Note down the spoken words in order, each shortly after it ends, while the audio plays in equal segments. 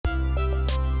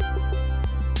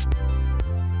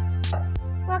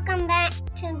Welcome back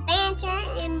to Banter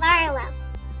and Barlow.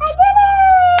 I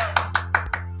did it!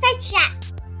 First shot.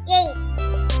 Yay!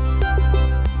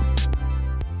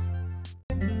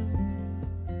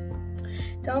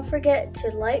 Don't forget to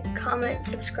like, comment,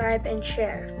 subscribe, and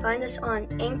share. Find us on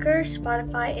Anchor,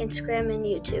 Spotify, Instagram, and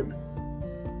YouTube.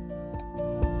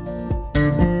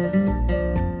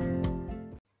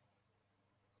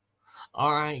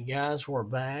 All right, guys, we're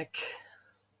back.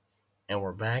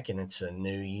 And it's a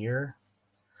new year.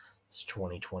 It's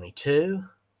 2022.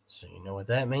 So you know what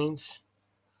that means?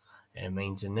 It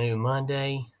means a new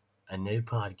Monday, a new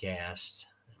podcast.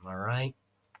 Am I right?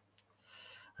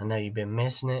 I know you've been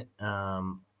missing it.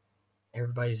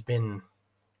 Everybody's been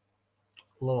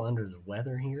a little under the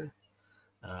weather here.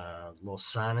 A little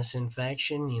sinus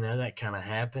infection. You know, that kind of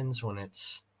happens when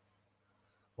it's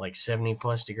like 70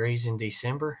 plus degrees in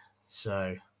December.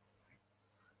 So,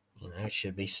 you know, it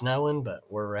should be snowing, but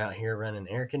we're out here running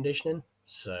air conditioning.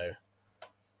 So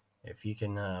if you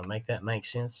can make that make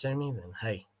sense to me, then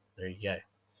hey, there you go.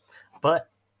 But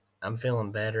I'm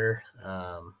feeling better.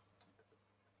 I'm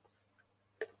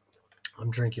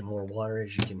drinking more water,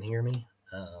 as you can hear me.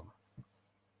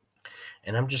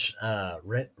 And I'm just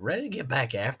ready to get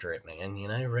back after it, man. You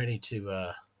know, ready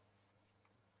to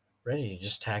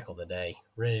just tackle the day.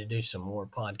 Ready to do some more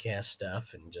podcast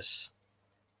stuff and just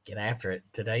get after it.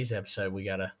 Today's episode, we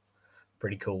got a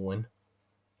pretty cool one.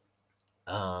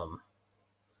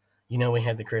 You know, we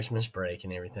had the Christmas break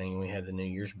and everything. We had the New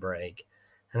Year's break.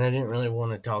 And I didn't really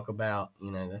want to talk about,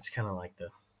 you know, that's kind of like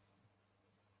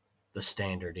the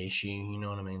standard issue, you know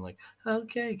what I mean? Like,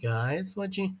 okay, guys, this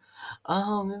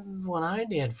is what I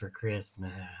did for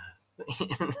Christmas.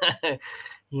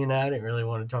 You know, I didn't really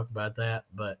want to talk about that,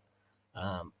 but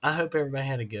I hope everybody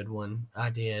had a good one.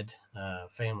 I did.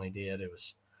 Family did. It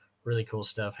was really cool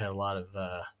stuff. Had a lot of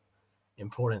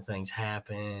important things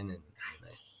happen, and you know,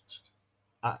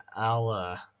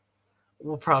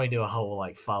 we'll probably do a whole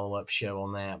like follow-up show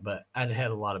on that, but I had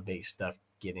a lot of big stuff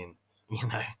get into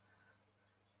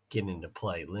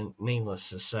play. Needless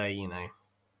to say, you know,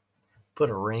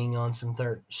 put a ring on some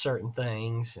certain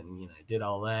things, and you know, did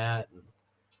all that, and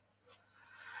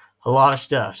a lot of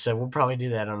stuff. So we'll probably do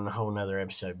that on a whole nother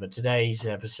episode. But today's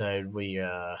episode,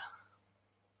 we're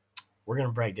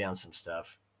gonna break down some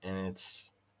stuff, and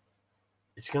it's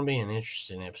gonna be an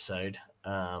interesting episode.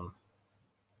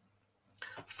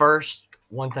 First,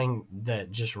 one thing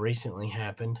that just recently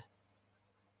happened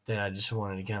that I just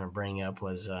wanted to kind of bring up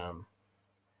was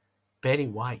Betty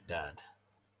White died.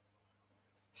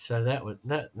 So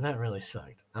that really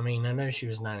sucked. I mean, I know she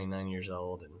was 99 years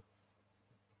old, and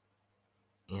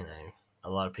you know, a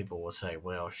lot of people will say,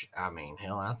 well,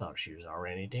 hell, I thought she was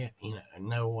already dead. You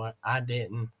know what? I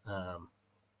didn't.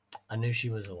 I knew she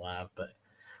was alive, but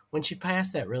when she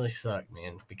passed, that really sucked,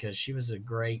 man, because she was a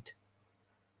great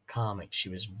comic. She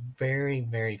was very,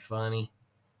 very funny.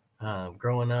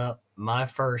 Growing up, my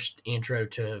first intro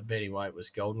to Betty White was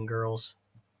Golden Girls.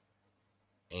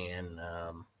 And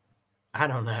I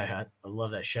don't know. I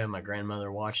love that show. My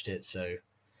grandmother watched it. So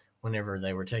whenever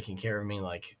they were taking care of me,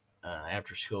 like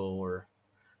after school or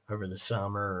over the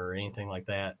summer or anything like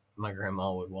that, my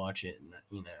grandma would watch it. And,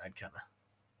 you know, I'd kind of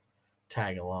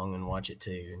tag along and watch it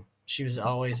too. And she was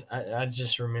always, I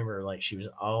just remember, like, she was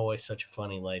always such a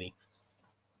funny lady.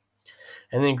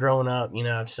 And then growing up, you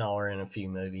know, I've saw her in a few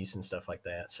movies and stuff like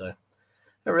that. So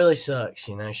it really sucks.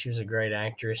 You know, she was a great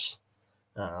actress.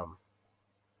 And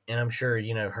I'm sure,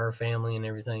 you know, her family and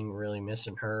everything really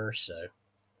missing her. So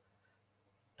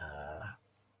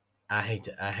I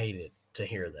hated to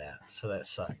hear that. So that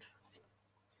sucked.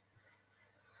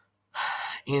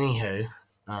 Anywho,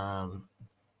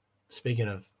 speaking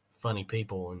of funny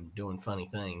people and doing funny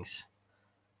things,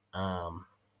 I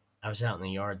was out in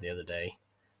the yard the other day,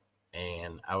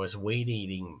 and I was weed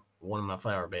eating one of my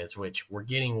flower beds, which we're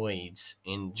getting weeds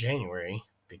in January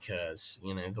because,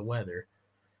 you know, the weather.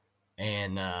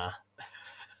 And I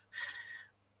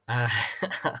I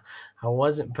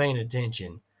wasn't paying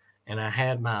attention, and I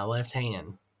had my left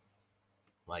hand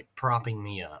like propping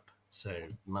me up. So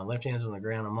my left hand's on the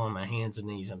ground. I'm on my hands and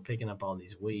knees. I'm picking up all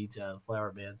these weeds out of the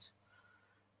flower beds.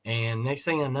 And next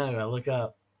thing I know, I look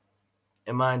up,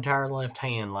 and my entire left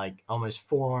hand, like almost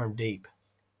forearm deep,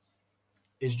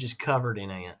 is just covered in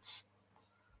ants.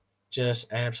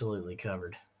 Just absolutely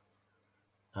covered.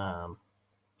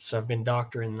 So I've been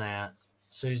doctoring that.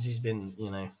 Susie's been, you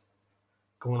know,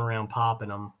 going around popping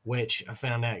them, which I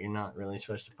found out you're not really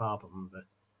supposed to pop them, but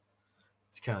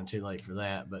it's kind of too late for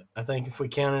that. But I think if we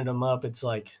counted them up, it's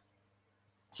like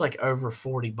over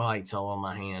 40 bites all on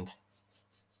my hand.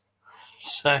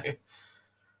 So,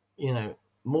 you know,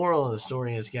 moral of the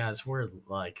story is, guys, wear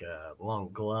like long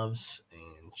gloves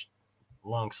and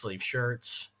long sleeve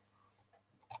shirts,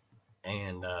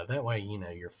 and that way,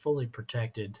 you're fully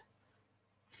protected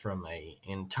from a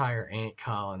entire ant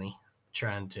colony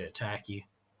trying to attack you.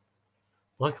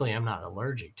 Luckily, I'm not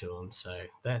allergic to them, so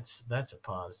that's a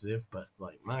positive. But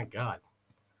like, my God,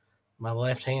 my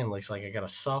left hand looks like I got a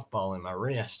softball in my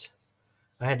wrist.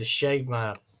 I had to shave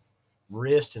my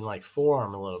wrist and like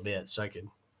forearm a little bit so I could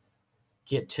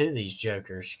get to these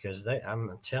jokers, because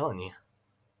I'm telling you,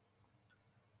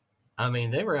 I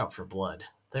mean, they were out for blood.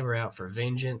 They were out for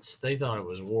vengeance. They thought it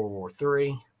was World War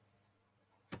III,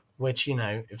 which,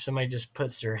 if somebody just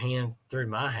puts their hand through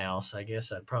my house, I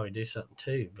guess I'd probably do something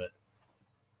too. But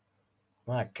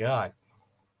my God,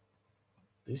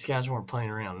 these guys weren't playing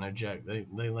around. No joke.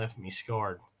 They left me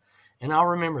scarred. And I'll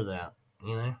remember that,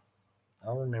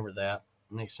 I'll remember that.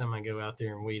 Next time I go out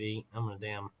there and weed eat, I'm going to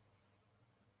damn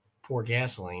pour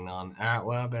gasoline on. All right,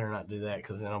 well, I better not do that,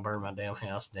 because then I'll burn my damn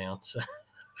house down. So,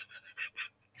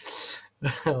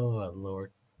 oh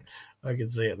Lord, I can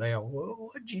see it now.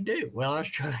 Well, what'd you do? Well, I was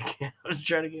trying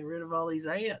to get rid of all these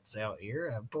ants out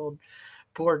here. I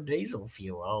poured diesel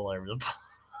fuel all over the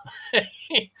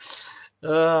place.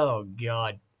 Oh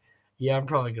God, yeah, I'm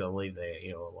probably gonna leave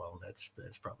that alone. That's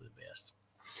probably the best.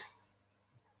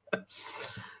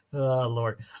 Oh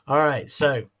Lord. All right,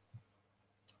 so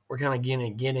we're kind of going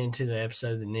to get into the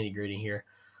episode, the nitty gritty here.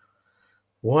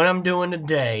 What I'm doing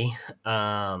today,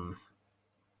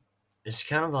 is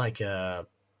kind of like a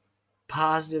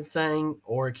positive thing,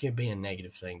 or it could be a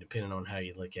negative thing, depending on how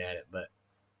you look at it. But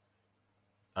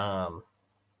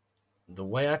the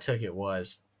way I took it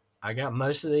was, I got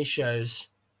most of these shows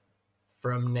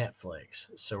from Netflix.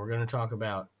 So we're going to talk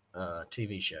about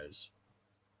TV shows.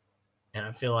 And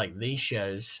I feel like these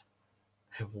shows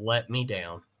have let me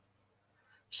down.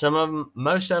 Some of them,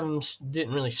 most of them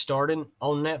didn't really start on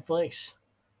Netflix.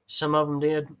 Some of them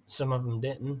did, some of them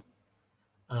didn't.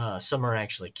 Some are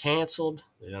actually canceled.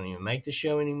 They don't even make the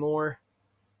show anymore.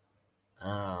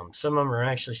 Some of them are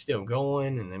actually still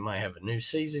going, and they might have a new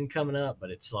season coming up,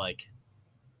 but it's like,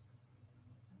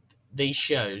 these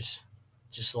shows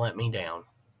just let me down.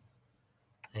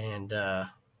 And,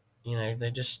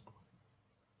 they just,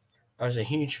 I was a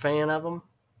huge fan of them,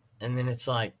 and then it's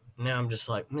like, now I'm just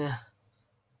like, meh.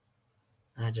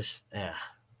 What are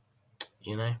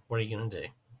you going to do?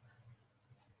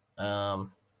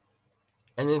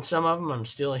 And then some of them I'm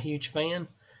still a huge fan,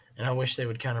 and I wish they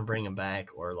would kind of bring them back,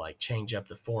 or like change up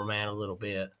the format a little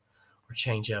bit, or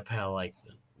change up how like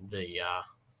the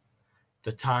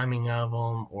timing of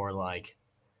them, or like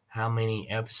how many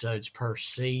episodes per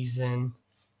season.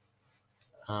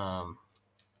 So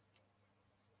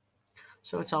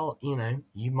it's all, you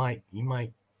might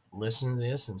listen to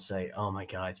this and say, oh my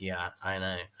God, yeah, I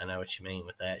know what you mean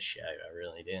with that show. I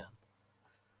really did.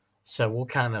 So we'll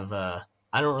kind of, I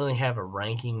don't really have a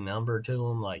ranking number to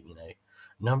them, like,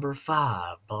 number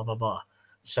 5, blah, blah, blah.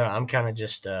 So I'm kind of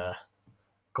just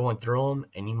going through them,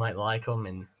 and you might like them.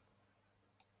 And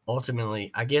ultimately,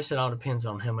 I guess it all depends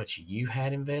on how much you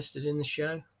had invested in the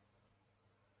show.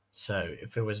 So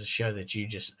if it was a show that you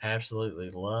just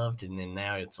absolutely loved, and then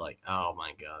now it's like, oh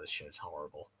my God, this show's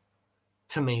horrible,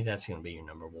 to me, that's going to be your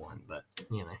number 1. But,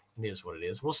 it is what it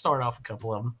is. We'll start off a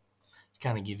couple of them to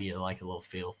kind of give you like a little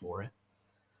feel for it.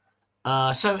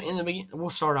 So in the beginning, we'll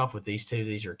start off with these two.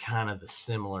 These are kind of the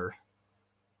similar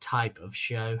type of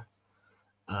show.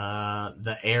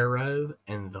 The Arrow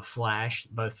and the Flash,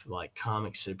 both like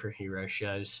comic superhero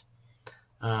shows.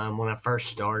 When I first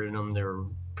started them, they were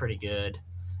pretty good.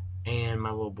 And my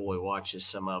little boy watches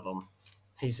some of them.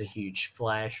 He's a huge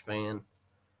Flash fan.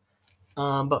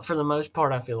 But for the most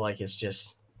part, I feel like it's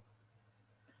just,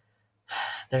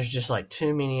 there's just like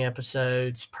too many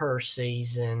episodes per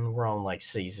season. We're on like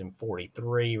season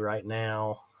 43 right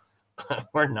now.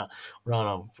 We're not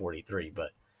on 43, but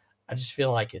I just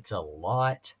feel like it's a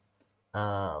lot.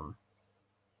 I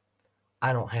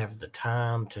don't have the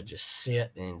time to just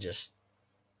sit and just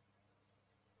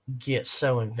get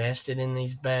so invested in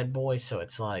these bad boys. So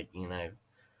it's like,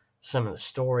 some of the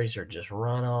stories are just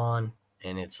run on,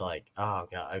 and it's like, oh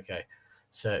God, okay.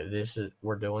 So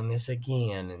we're doing this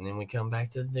again, and then we come back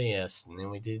to this, and then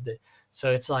we do that.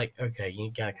 So it's like, okay,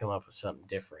 you got to come up with something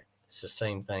different. It's the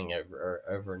same thing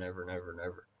over and over and over and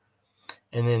over.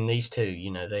 And then these two,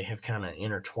 they have kind of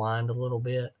intertwined a little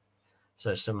bit.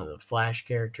 So some of the Flash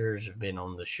characters have been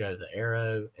on the show The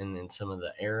Arrow, and then some of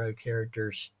the Arrow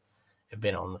characters have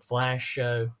been on the Flash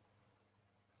show,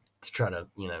 to try to,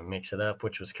 mix it up,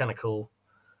 which was kind of cool.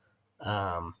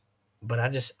 But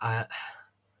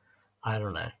I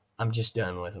don't know. I'm just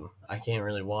done with them. I can't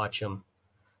really watch them.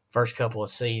 First couple of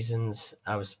seasons,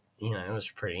 I was, I was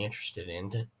pretty interested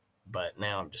in it. But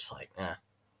now I'm just like, nah.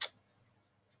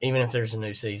 Even if there's a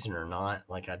new season or not,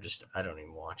 like I don't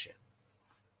even watch it.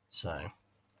 So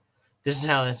this is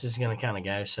how this is going to kind of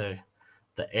go. So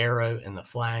the Arrow and the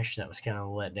Flash, that was kind of a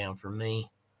letdown for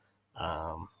me.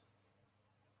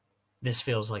 This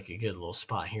feels like a good little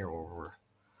spot here where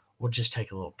we'll just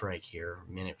take a little break here,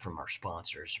 a minute from our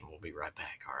sponsors, and we'll be right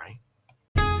back, all right?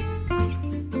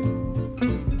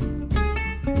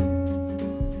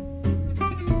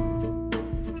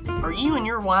 Are you and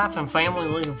your wife and family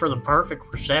looking for the perfect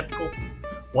receptacle?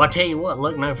 Well, I tell you what,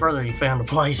 look no further, you found a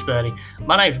place, buddy.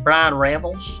 My name's Brian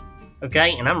Revels,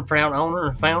 okay, and I'm a proud owner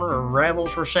and founder of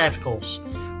Revels Receptacles.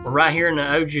 We're right here in the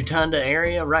Ojutunda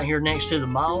area, right here next to the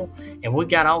mall, and we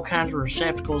got all kinds of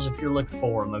receptacles if you're looking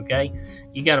for them, okay?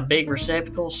 You got a big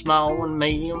receptacle, small one,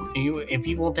 medium. If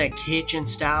you want that kitchen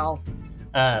style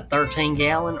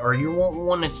 13-gallon, or you want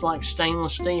one that's like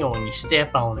stainless steel and you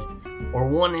step on it, or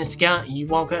one that's got, you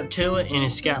walk up to it and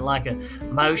it's got like a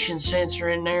motion sensor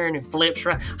in there and it flips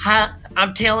right.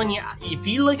 I'm telling you, if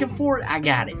you're looking for it, I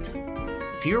got it.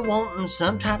 If you're wanting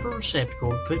some type of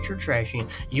receptacle to put your trash in,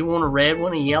 you want a red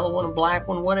one, a yellow one, a black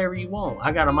one, whatever you want,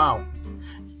 I got them all.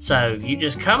 So you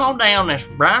just come on down. That's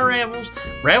Brian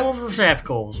Revels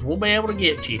Receptacles. We'll be able to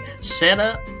get you set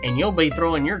up, and you'll be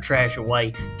throwing your trash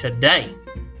away today.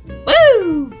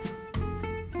 Woo!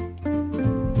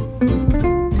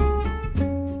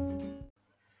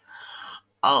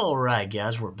 All right,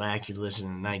 guys, we're back. You're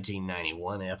listening to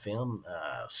 1991 FM.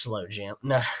 Slow jam.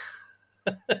 No.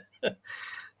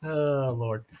 Oh,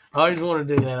 Lord. I always want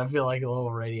to do that. I feel like a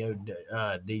little radio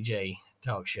DJ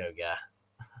talk show guy.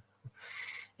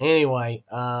 Anyway,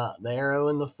 the Arrow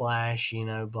and the Flash,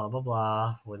 blah, blah,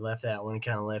 blah. We left that one. It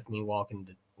kind of left me walking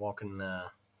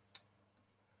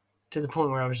to the point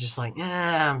where I was just like,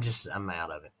 I'm out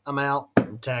of it. I'm out.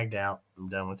 I'm tagged out. I'm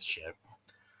done with the show.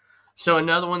 So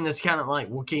another one that's kind of like,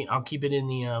 I'll keep it in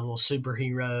the little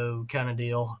superhero kind of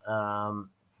deal.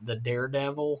 The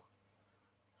Daredevil.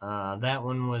 That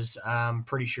one was, I'm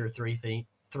pretty sure I'm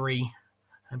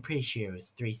pretty sure it was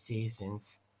 3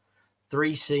 seasons.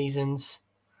 3 seasons.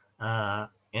 And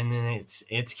then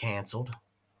it's canceled.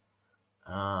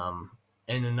 And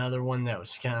another one that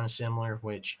was kind of similar,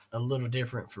 which a little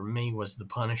different for me, was The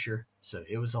Punisher. So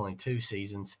it was only 2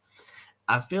 seasons.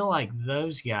 I feel like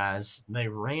those guys, they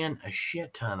ran a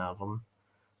shit ton of them.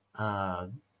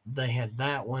 They had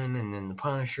that one, and then The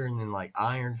Punisher, and then like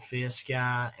Iron Fist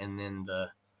guy, and then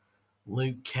the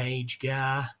Luke Cage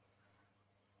guy,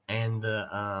 and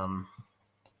the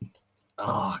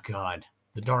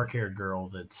the dark-haired girl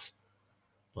that's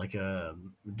like a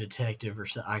detective or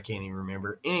something. I can't even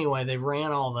remember. Anyway, they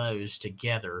ran all those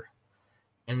together,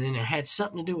 and then it had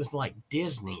something to do with like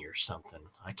Disney or something.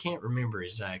 I can't remember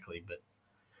exactly, but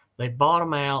they bought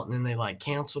them out, and then they like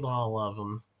canceled all of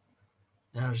them.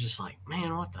 And I was just like,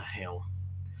 man, what the hell?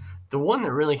 The one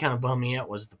that really kind of bummed me out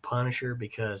was The Punisher,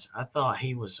 because I thought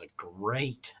he was a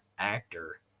great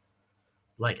actor,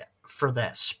 like, for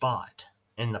that spot.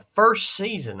 And the first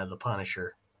season of The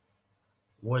Punisher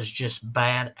was just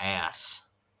badass.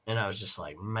 And I was just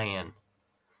like, man,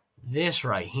 this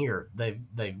right here,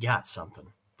 they've got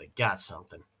something. They got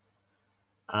something.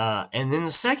 And then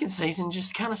the second season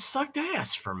just kind of sucked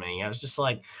ass for me. I was just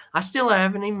like, I still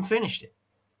haven't even finished it.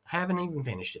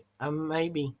 I'm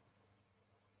maybe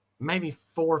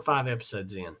 4 or 5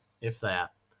 episodes in, if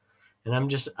that. And I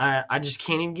just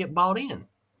can't even get bought in.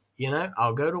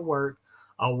 I'll go to work.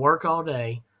 I'll work all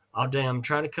day. I'll damn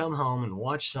try to come home and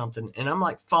watch something. And I'm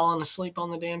like falling asleep on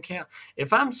the damn couch.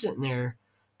 If I'm sitting there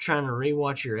trying to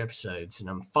rewatch your episodes and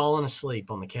I'm falling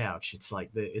asleep on the couch, it's like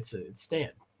it's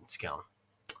dead. It's gone.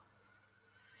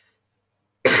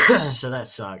 So that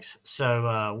sucks.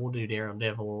 So we'll do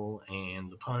Daredevil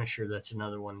and The Punisher. That's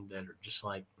another one that are just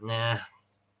like, nah.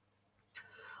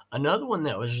 Another one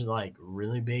that was like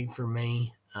really big for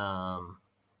me,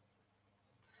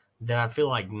 that I feel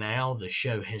like now the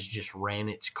show has just ran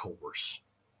its course.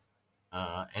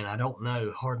 And I don't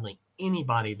know hardly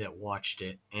anybody that watched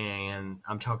it, and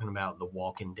I'm talking about The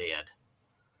Walking Dead.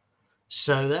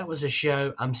 So that was a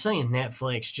show. I'm saying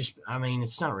Netflix, it's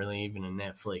not really even a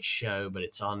Netflix show, but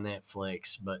it's on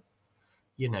Netflix, but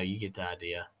you get the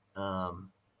idea. I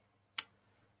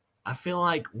feel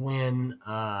like when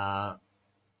the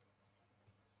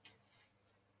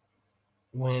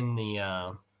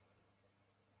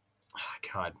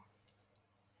God,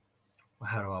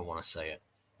 how do I want to say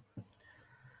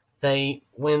it?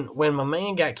 When my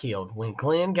man got killed, when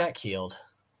Glenn got killed,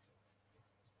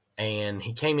 and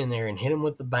he came in there and hit him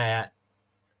with the bat,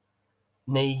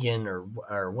 Negan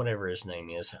or whatever his name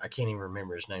is. I can't even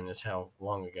remember his name. That's how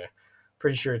long ago.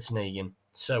 Pretty sure it's Negan.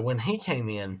 So when he came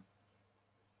in,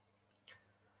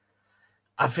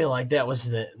 I feel like that was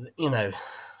that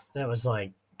was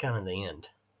like kind of the end.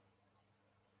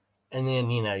 And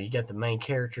then you got the main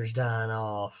characters dying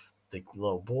off. The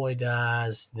little boy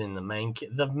dies. Then the main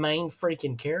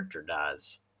freaking character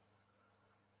dies.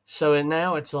 So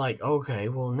now it's like, okay,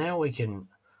 well now we can.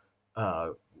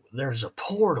 There's a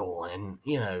portal, and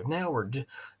now we're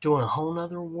doing a whole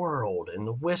nother world, and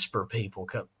the Whisper people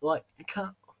come.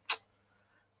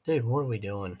 Dude, what are we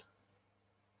doing?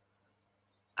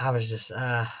 I was just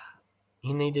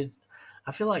you needed.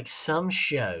 I feel like some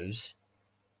shows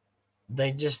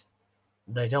they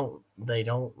don't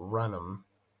run them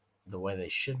the way they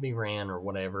should be ran or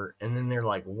whatever, and then they're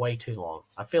like way too long.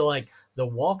 I feel like The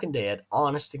Walking Dead,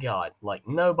 honest to God, like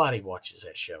nobody watches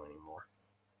that show anymore.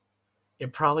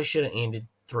 It probably should have ended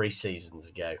 3 seasons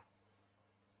ago.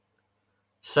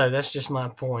 So that's just my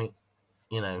point.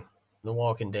 The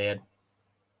Walking Dead,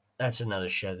 that's another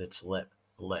show that's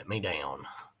let me down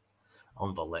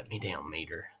on the let me down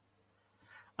meter.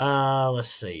 Let's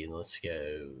see. Let's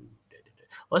go.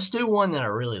 Let's do one that I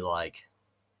really like.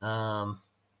 And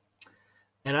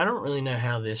I don't really know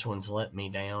how this one's let me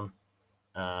down.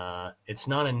 It's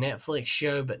not a Netflix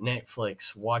show, but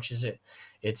Netflix watches it.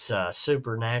 It's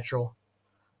Supernatural.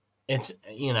 It's,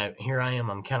 here I am.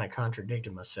 I'm kind of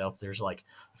contradicting myself. There's like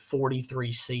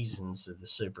 43 seasons of the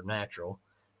Supernatural,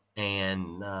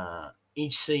 and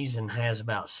each season has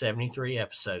about 73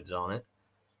 episodes on it.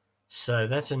 So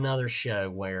that's another show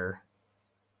where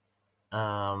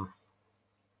I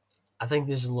think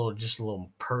this is just a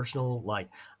little personal. Like,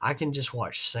 I can just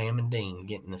watch Sam and Dean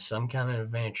get into some kind of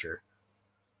adventure,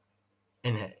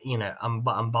 and I'm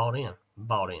bought in.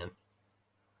 Bought in.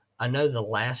 I know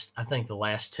I think the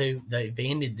last 2, they've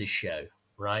ended the show,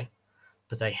 right?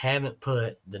 But they haven't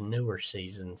put the newer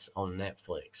seasons on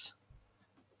Netflix.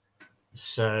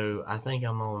 So I think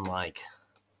I'm on like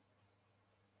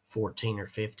 14 or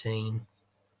 15,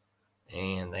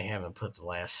 and they haven't put the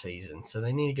last season. So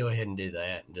they need to go ahead and do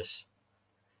that and just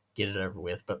get it over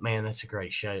with. But man, that's a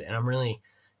great show, and I'm really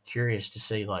curious to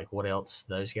see like what else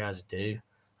those guys do.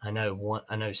 I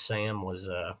know Sam was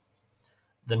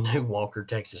the new Walker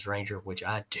Texas Ranger, which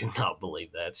I do not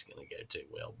believe that's going to go too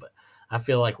well. But I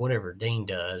feel like whatever Dean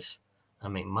does, I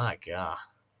mean, my God,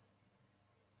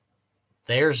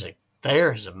 there's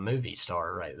a movie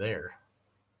star right there,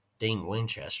 Dean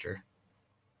Winchester.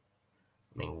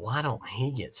 I mean, why don't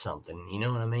he get something? You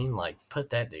know what I mean? Like, put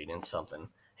that dude in something.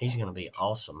 He's going to be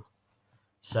awesome.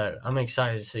 So I'm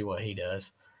excited to see what he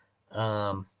does.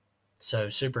 So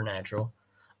Supernatural.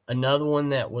 Another one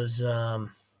that was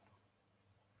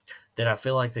that I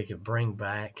feel like they could bring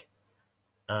back.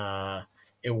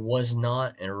 It was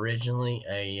not originally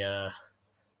a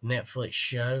Netflix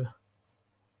show.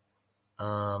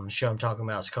 The show I'm talking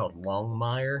about is called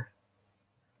Longmire.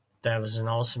 That was an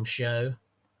awesome show.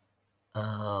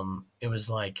 It was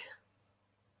like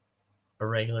a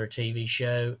regular TV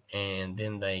show, and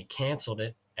then they canceled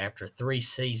it after 3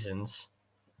 seasons.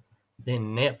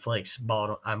 Then Netflix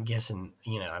bought. I'm guessing,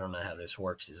 I don't know how this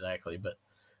works exactly, but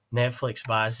Netflix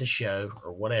buys the show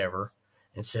or whatever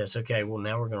and says, okay, well,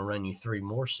 now we're going to run you 3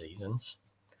 more seasons.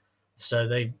 So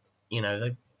they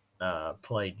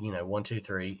played, 1, 2,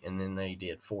 3, and then they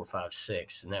did 4, 5,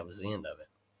 6, and that was the end of it.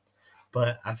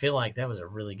 But I feel like that was a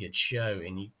really good show,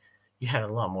 and you had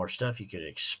a lot more stuff you could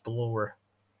explore,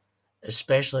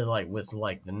 especially like with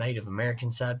like the Native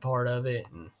American side part of it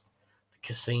and the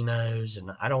casinos.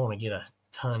 And I don't want to get a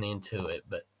ton into it,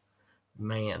 but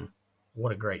man,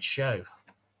 what a great show.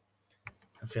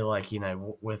 I feel like,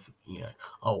 with,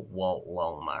 Walt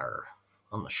Longmire,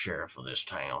 I'm the sheriff of this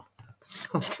town.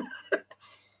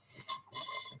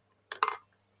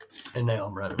 And now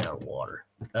I'm running out of water.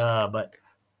 But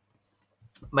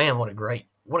man, what a great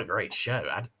show.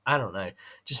 I don't know.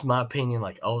 Just my opinion,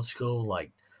 like old school,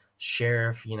 like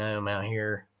sheriff, I'm out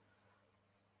here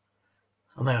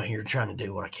trying to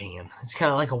do what I can. It's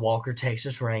kind of like a Walker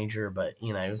Texas Ranger, but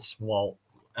it's Walt.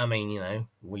 I mean,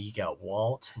 you got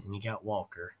Walt and you got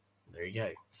Walker. There you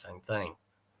go. Same thing.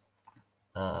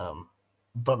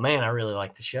 But man, I really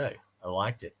liked the show. I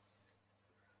liked it.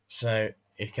 So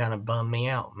it kind of bummed me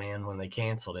out, man, when they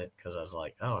canceled it, because I was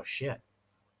like, oh shit.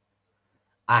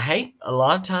 I hate a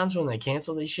lot of times when they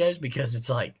cancel these shows, because it's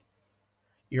like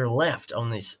you're left on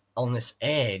this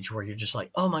edge where you're just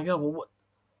like, oh my God, well,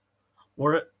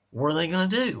 what are they gonna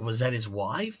do? Was that his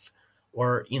wife,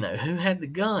 or who had the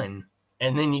gun?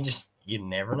 And then you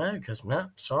never know, because no,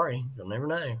 sorry, you'll never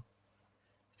know.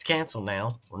 It's canceled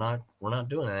now. We're not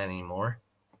doing that anymore.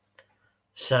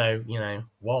 So,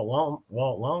 Walt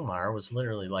Longmire was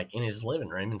literally like in his living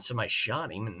room and somebody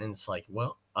shot him. And then it's like,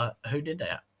 well, who did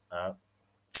that?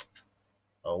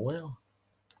 Oh, well,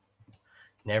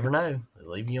 never know. They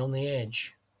leave you on the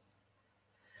edge.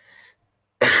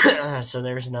 So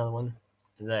there's another one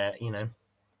that,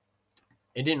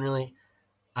 it didn't really,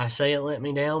 I say it let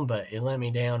me down, but it let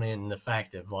me down in the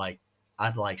fact of like,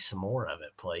 I'd like some more of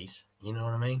it, please. You know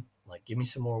what I mean? Like, give me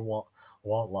some more Walt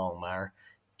Longmire.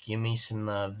 Give me some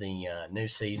of the new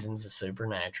seasons of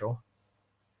Supernatural.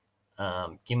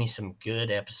 Give me some good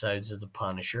episodes of The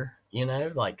Punisher.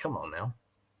 Like, come on now.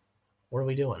 What are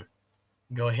we doing?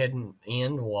 Go ahead and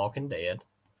end Walking Dead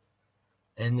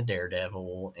and the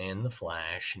Daredevil and the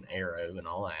Flash and Arrow and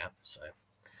all that. So,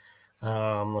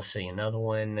 let's see. Another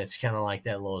one that's kind of like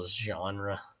that little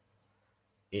genre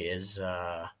is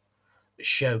a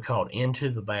show called Into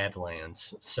the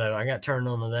Badlands. So I got turned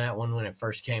on to that one when it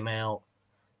first came out.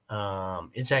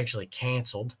 It's actually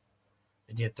canceled.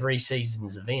 It did 3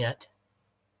 seasons of it.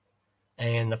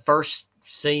 And the first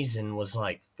season was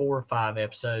like 4 or 5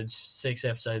 episodes, 6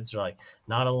 episodes, like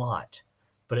not a lot.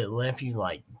 But it left you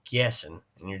like guessing.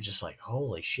 And you're just like,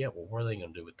 holy shit, well, what are they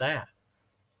going to do with that?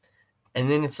 And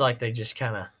then it's like they just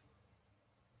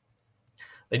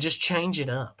change it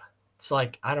up. It's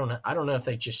like, I don't know if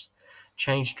they just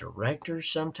change directors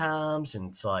sometimes. And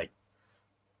it's like,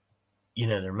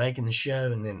 they're making the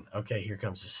show and then, okay, here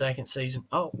comes the second season.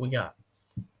 Oh, we got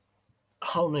a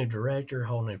whole new director,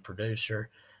 whole new producer.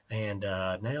 And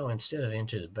now instead of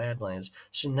Into the Badlands,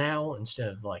 so now instead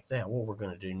of like that, what we're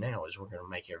going to do now is we're going to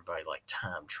make everybody like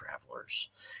time travelers.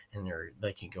 And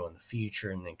they can go in the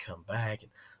future and then come back.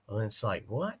 And well, then it's like,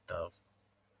 what the?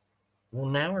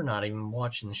 Well, now we're not even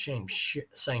watching the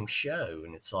same show.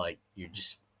 And it's like,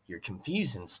 you're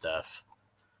confusing stuff.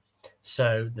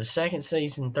 So the second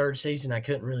season, third season, I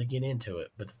couldn't really get into it.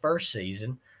 But the first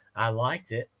season, I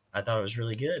liked it. I thought it was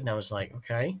really good. And I was like,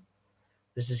 okay,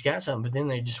 this has got something. But then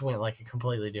they just went like a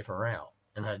completely different route.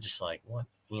 And I just like, what,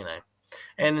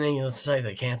 And then let's say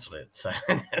they canceled it. So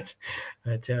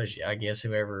that tells you, I guess,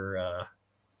 whoever,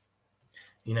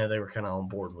 they were kind of on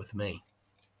board with me.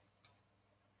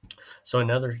 So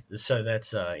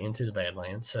that's Into the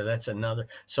Badlands. So that's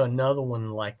another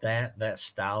one like that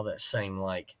style, that same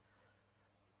like,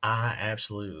 I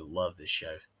absolutely love this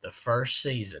show. The first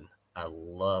season, I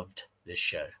loved this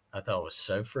show. I thought it was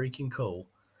so freaking cool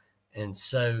and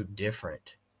so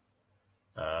different.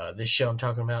 This show I'm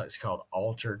talking about is called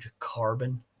Altered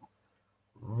Carbon.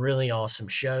 Really awesome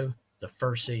show. The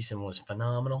first season was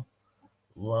phenomenal.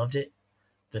 Loved it.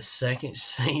 The second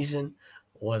season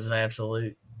was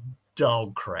absolute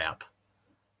dog crap.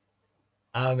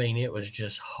 I mean, it was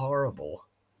just horrible.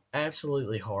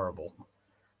 Absolutely horrible.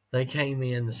 They came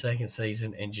in the second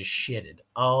season and just shitted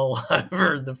all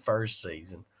over the first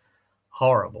season.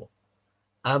 Horrible.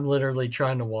 I'm literally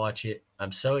trying to watch it.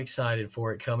 I'm so excited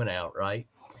for it coming out, right?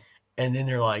 And then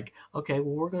they're like, okay,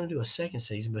 well, we're going to do a second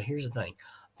season, but here's the thing.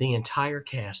 The entire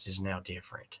cast is now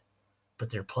different, but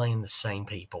they're playing the same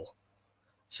people.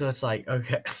 So it's like,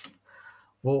 okay,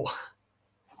 well,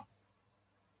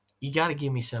 you got to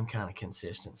give me some kind of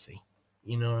consistency.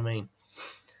 You know what I mean?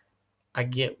 I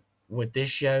get with this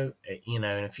show, and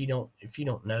if you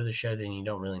don't know the show, then you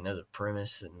don't really know the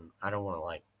premise. And I don't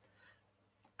want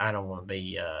to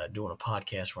be doing a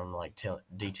podcast where I'm like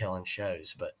detailing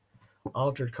shows. But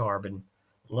Altered Carbon,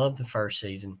 loved the first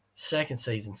season. Second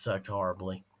season sucked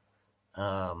horribly,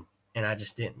 and I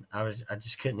just didn't. I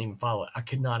just couldn't even follow it. I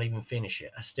could not even finish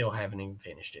it. I still haven't even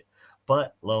finished it.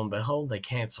 But lo and behold, they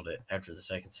canceled it after the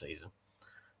second season.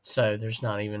 So there's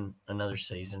not even another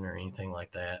season or anything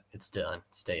like that. It's done.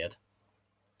 It's dead.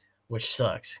 Which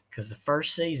sucks because the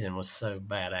first season was so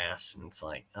badass. And it's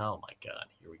like, oh my God,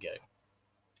 here we go.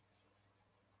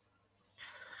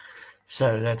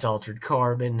 So that's Altered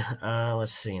Carbon.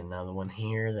 Let's see another one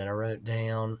here that I wrote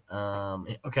down.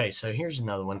 Okay, so here's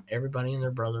another one. Everybody and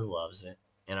Their Brother loves it.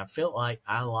 And I felt like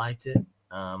I liked it.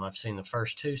 I've seen the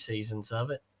first 2 seasons of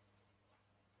it.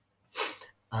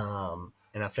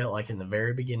 And I felt like in the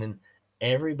very beginning,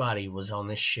 everybody was on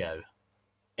this show.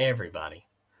 Everybody.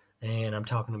 And I'm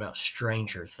talking about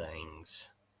Stranger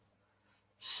Things.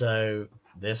 So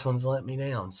this one's let me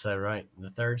down. So, right, the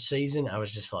 3rd season, I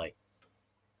was just like,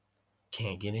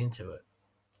 can't get into it.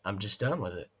 I'm just done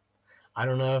with it. I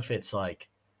don't know if it's like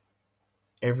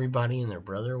everybody and their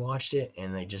brother watched it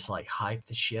and they just like hyped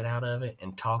the shit out of it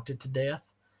and talked it to death.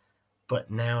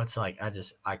 But now it's like,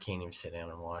 I can't even sit down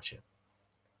and watch it.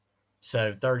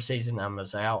 So 3rd season, I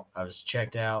was out. I was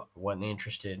checked out. Wasn't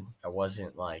interested. I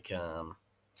wasn't like,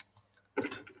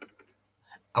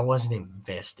 I wasn't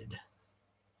invested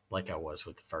like I was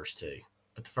with the first 2.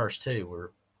 But the first two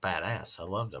were badass. I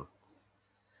loved them.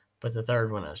 But the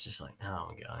third one, I was just like,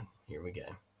 oh my god, here we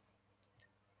go.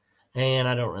 And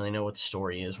I don't really know what the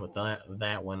story is with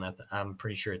that one. I'm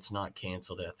pretty sure it's not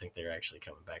canceled. I think they're actually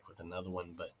coming back with another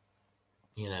one. But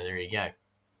there you go.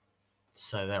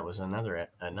 So that was another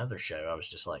show. I was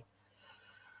just like,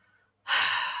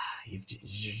 you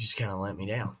just kind of let me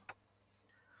down.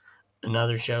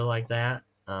 Another show like that.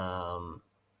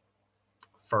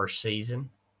 First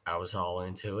season, I was all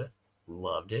into it.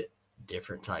 Loved it.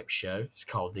 Different type show. It's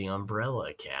called The Umbrella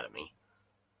Academy.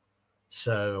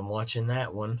 So I'm watching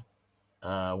that one.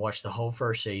 Watched the whole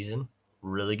first season.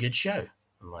 Really good show.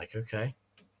 I'm like, okay,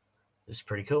 this is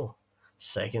pretty cool.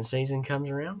 Second season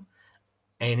comes around,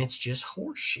 and it's just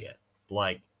horse shit.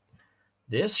 Like,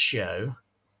 this show,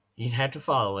 you'd have to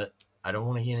follow it. I don't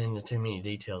want to get into too many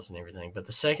details and everything, but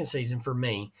the second season for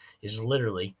me is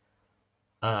literally,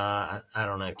 I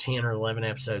don't know, 10 or 11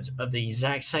 episodes of the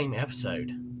exact same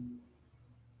episode.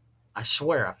 I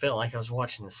swear, I felt like I was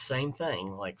watching the same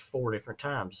thing like 4 different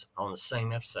times on the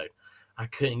same episode. I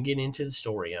couldn't get into the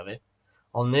story of it.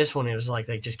 On this one, it was like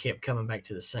they just kept coming back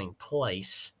to the same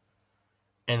place,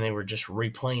 and they were just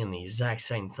replaying the exact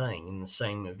same thing in the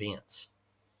same events.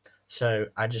 So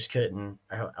I just couldn't,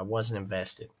 I wasn't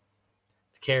invested.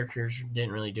 The characters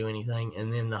didn't really do anything,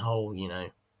 and then the whole,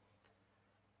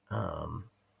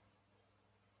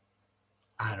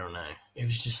 I don't know. It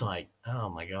was just like, oh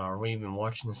my god, are we even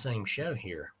watching the same show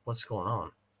here? What's going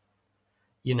on?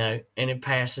 And it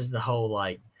passes the whole,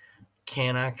 like,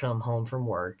 can I come home from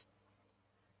work,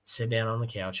 sit down on the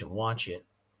couch and watch it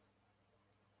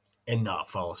and not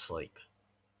fall asleep?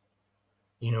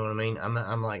 You know what I mean?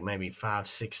 I'm like maybe 5,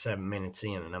 6, 7 minutes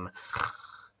in, and I'm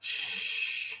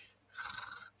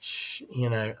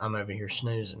I'm over here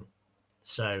snoozing.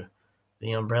 So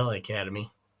the Umbrella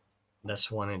Academy, that's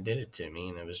the one that did it to me,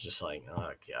 and it was just like,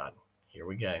 oh god, here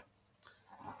we go.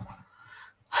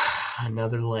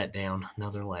 Another letdown.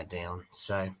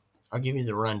 So I'll give you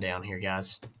the rundown here,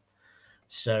 guys.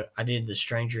 So I did the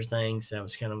Stranger Things. That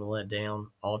was kind of a letdown.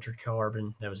 Altered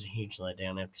Carbon. That was a huge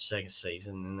letdown after the second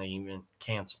season, and they even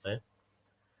canceled it.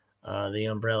 The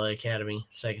Umbrella Academy,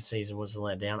 second season was a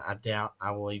letdown. I doubt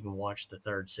I will even watch the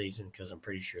third season because I'm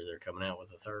pretty sure they're coming out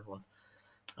with a third one.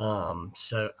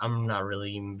 So I'm not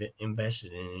really even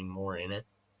invested in anymore in it.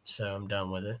 So I'm done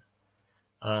with it.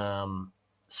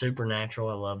 Supernatural,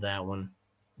 I love that one.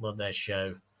 Love that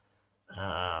show.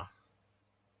 I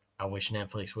wish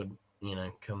Netflix would,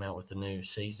 come out with the new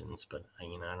seasons, but I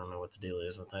don't know what the deal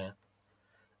is with that.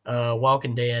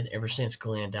 Walking Dead, ever since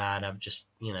Glenn died, I've just,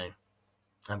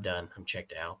 I'm done. I'm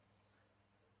checked out.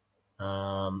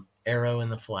 Arrow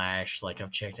and the Flash, like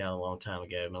I've checked out a long time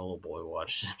ago. My little boy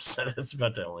watched them, so that's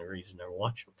about the only reason I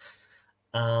watch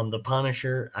them. The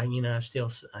Punisher, I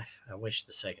wish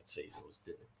the second season was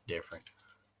different.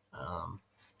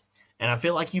 And I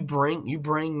feel like you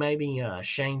bring maybe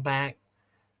Shane back,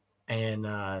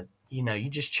 and you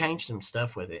just change some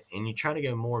stuff with it, and you try to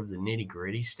go more of the nitty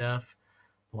gritty stuff,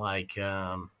 like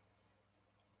I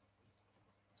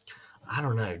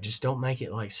don't know, just don't make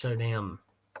it like so damn.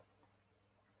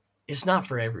 It's not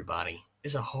for everybody.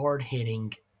 It's a hard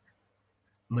hitting,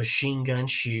 machine gun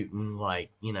shooting,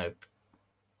 like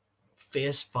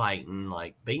fist fighting,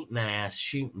 like beating ass,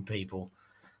 shooting people.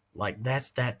 Like,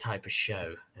 that's that type of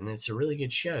show. And it's a really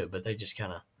good show, but they just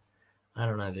kind of, I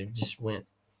don't know, they just went,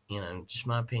 just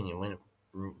my opinion, went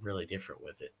really different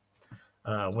with it.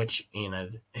 Which,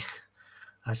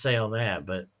 I say all that,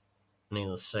 but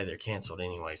needless to say, they're canceled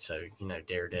anyway. So,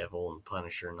 Daredevil and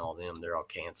Punisher and all them, they're all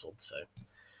canceled. So,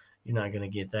 you're not going to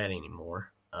get that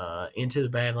anymore. Into the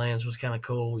Badlands was kind of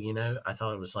cool, I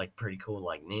thought it was like pretty cool,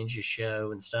 like ninja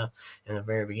show and stuff in the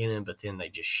very beginning, but then they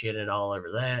just shit it all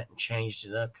over that and changed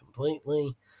it up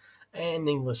completely, and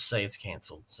needless to say, it's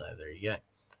canceled. So there you go.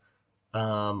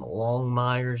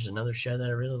 Longmire's another show that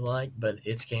I really like, but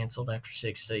it's canceled after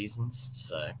 6 seasons.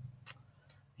 So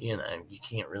you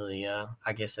can't really.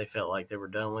 I guess they felt like they were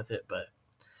done with it, but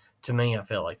to me, I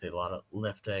felt like they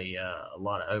left a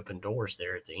lot of open doors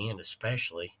there at the end,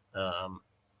 especially.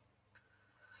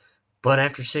 But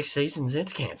after 6 seasons,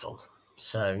 it's canceled.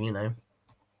 So,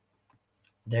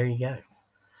 there you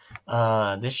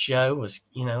go. This show was,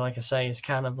 like I say, it's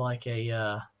kind of like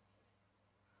a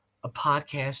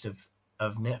podcast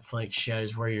of Netflix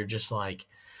shows where you're just like,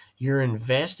 you're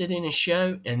invested in a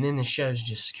show, and then the shows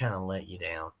just kind of let you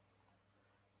down.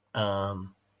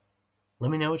 Let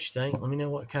me know what you think. Let me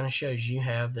know what kind of shows you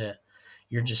have that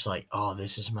you're just like, oh,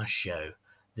 this is my show.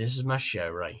 This is my show,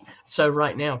 right? So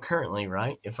right now, currently,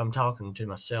 right, if I'm talking to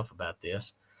myself about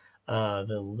this,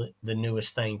 the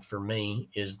newest thing for me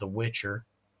is The Witcher.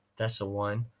 That's the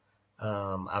one.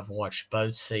 I've watched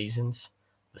both seasons.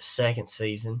 The second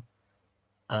season.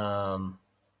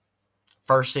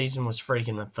 First season was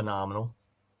freaking phenomenal,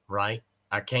 right?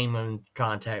 I came in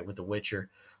contact with The Witcher.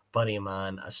 Buddy of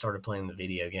mine, I started playing the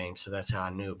video game, so that's how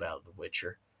I knew about The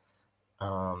Witcher.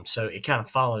 So it kind of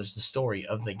follows the story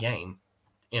of the game.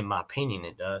 In my opinion,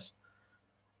 it does.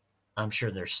 I'm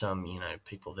sure there's some,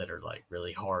 people that are like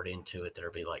really hard into it that'll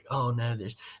be like, oh no,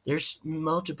 there's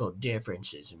multiple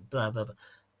differences and blah blah blah.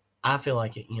 I feel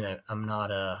like it, I'm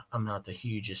not the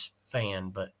hugest fan,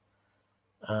 but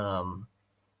I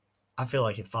feel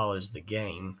like it follows the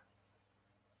game.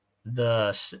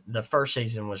 The first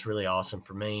season was really awesome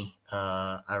for me.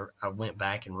 I went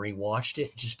back and rewatched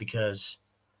it just because,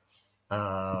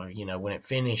 when it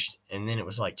finished, and then it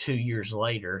was like 2 years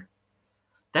later.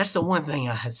 That's the one thing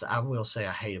I will say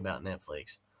I hate about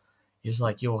Netflix. Is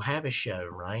like you'll have a show,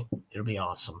 right? It'll be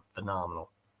awesome,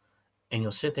 phenomenal, and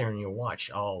you'll sit there and you'll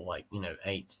watch all like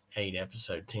 8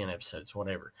 episodes, 10 episodes,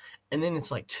 whatever, and then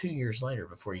it's like 2 years later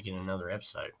before you get another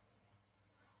episode.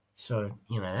 So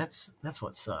that's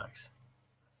what sucks.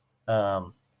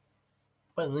 But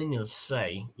needless to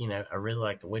say, I really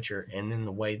like The Witcher, and then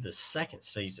the way the second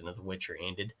season of The Witcher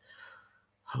ended,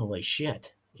 holy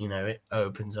shit. It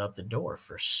opens up the door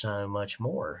for so much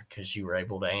more because you were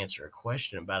able to answer a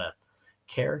question about a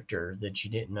character that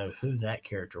you didn't know who that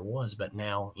character was. But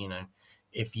now,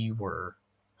 if you were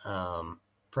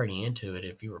pretty into it,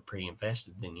 if you were pretty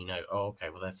invested, then oh, okay,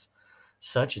 well, that's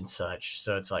such and such.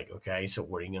 So it's like, okay, so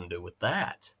what are you going to do with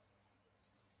that?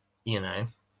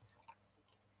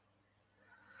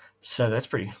 So that's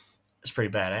pretty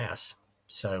badass.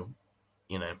 So,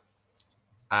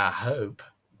 I hope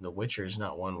The Witcher is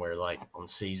not one where, like, on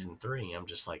season 3, I'm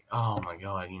just like, oh my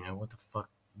god, what the fuck?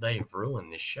 They've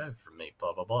ruined this show for me,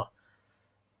 blah, blah, blah.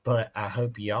 But I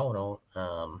hope y'all don't,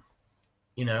 I'm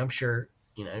sure,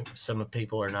 some of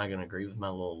people are not going to agree with my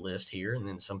little list here, and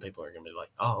then some people are going to be like,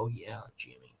 oh, yeah,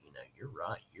 Jimmy, you're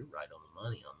right on the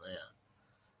money on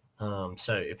that.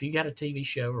 So if you got a TV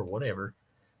show or whatever,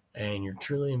 and you're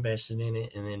truly invested in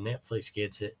it, and then Netflix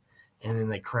gets it, and then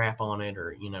they crap on it,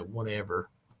 or, whatever,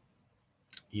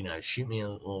 shoot me a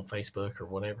little Facebook or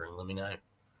whatever and let me know.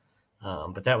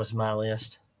 But that was my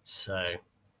list. So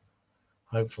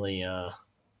hopefully you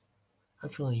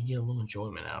get a little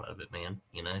enjoyment out of it, man,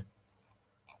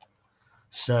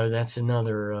 So that's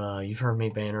another, you've heard me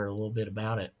banter a little bit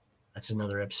about it. That's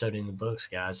another episode in the books,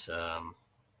 guys.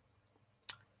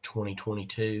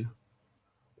 2022.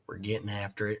 We're getting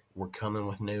after it. We're coming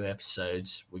with new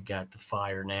episodes. We got the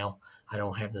fire now. I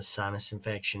don't have the sinus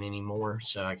infection anymore,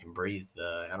 so I can breathe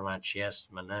out of my chest,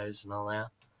 my nose, and all that.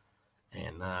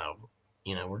 And,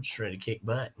 we're just ready to kick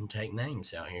butt and take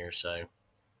names out here. So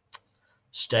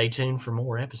stay tuned for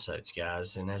more episodes,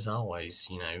 guys. And as always,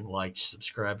 like,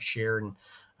 subscribe, share, and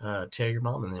tell your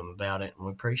mom and them about it. And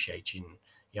we appreciate you. And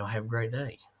y'all have a great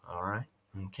day. All right?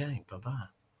 Okay. Bye-bye.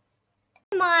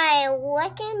 My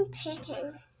licking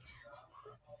picking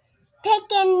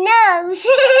nose.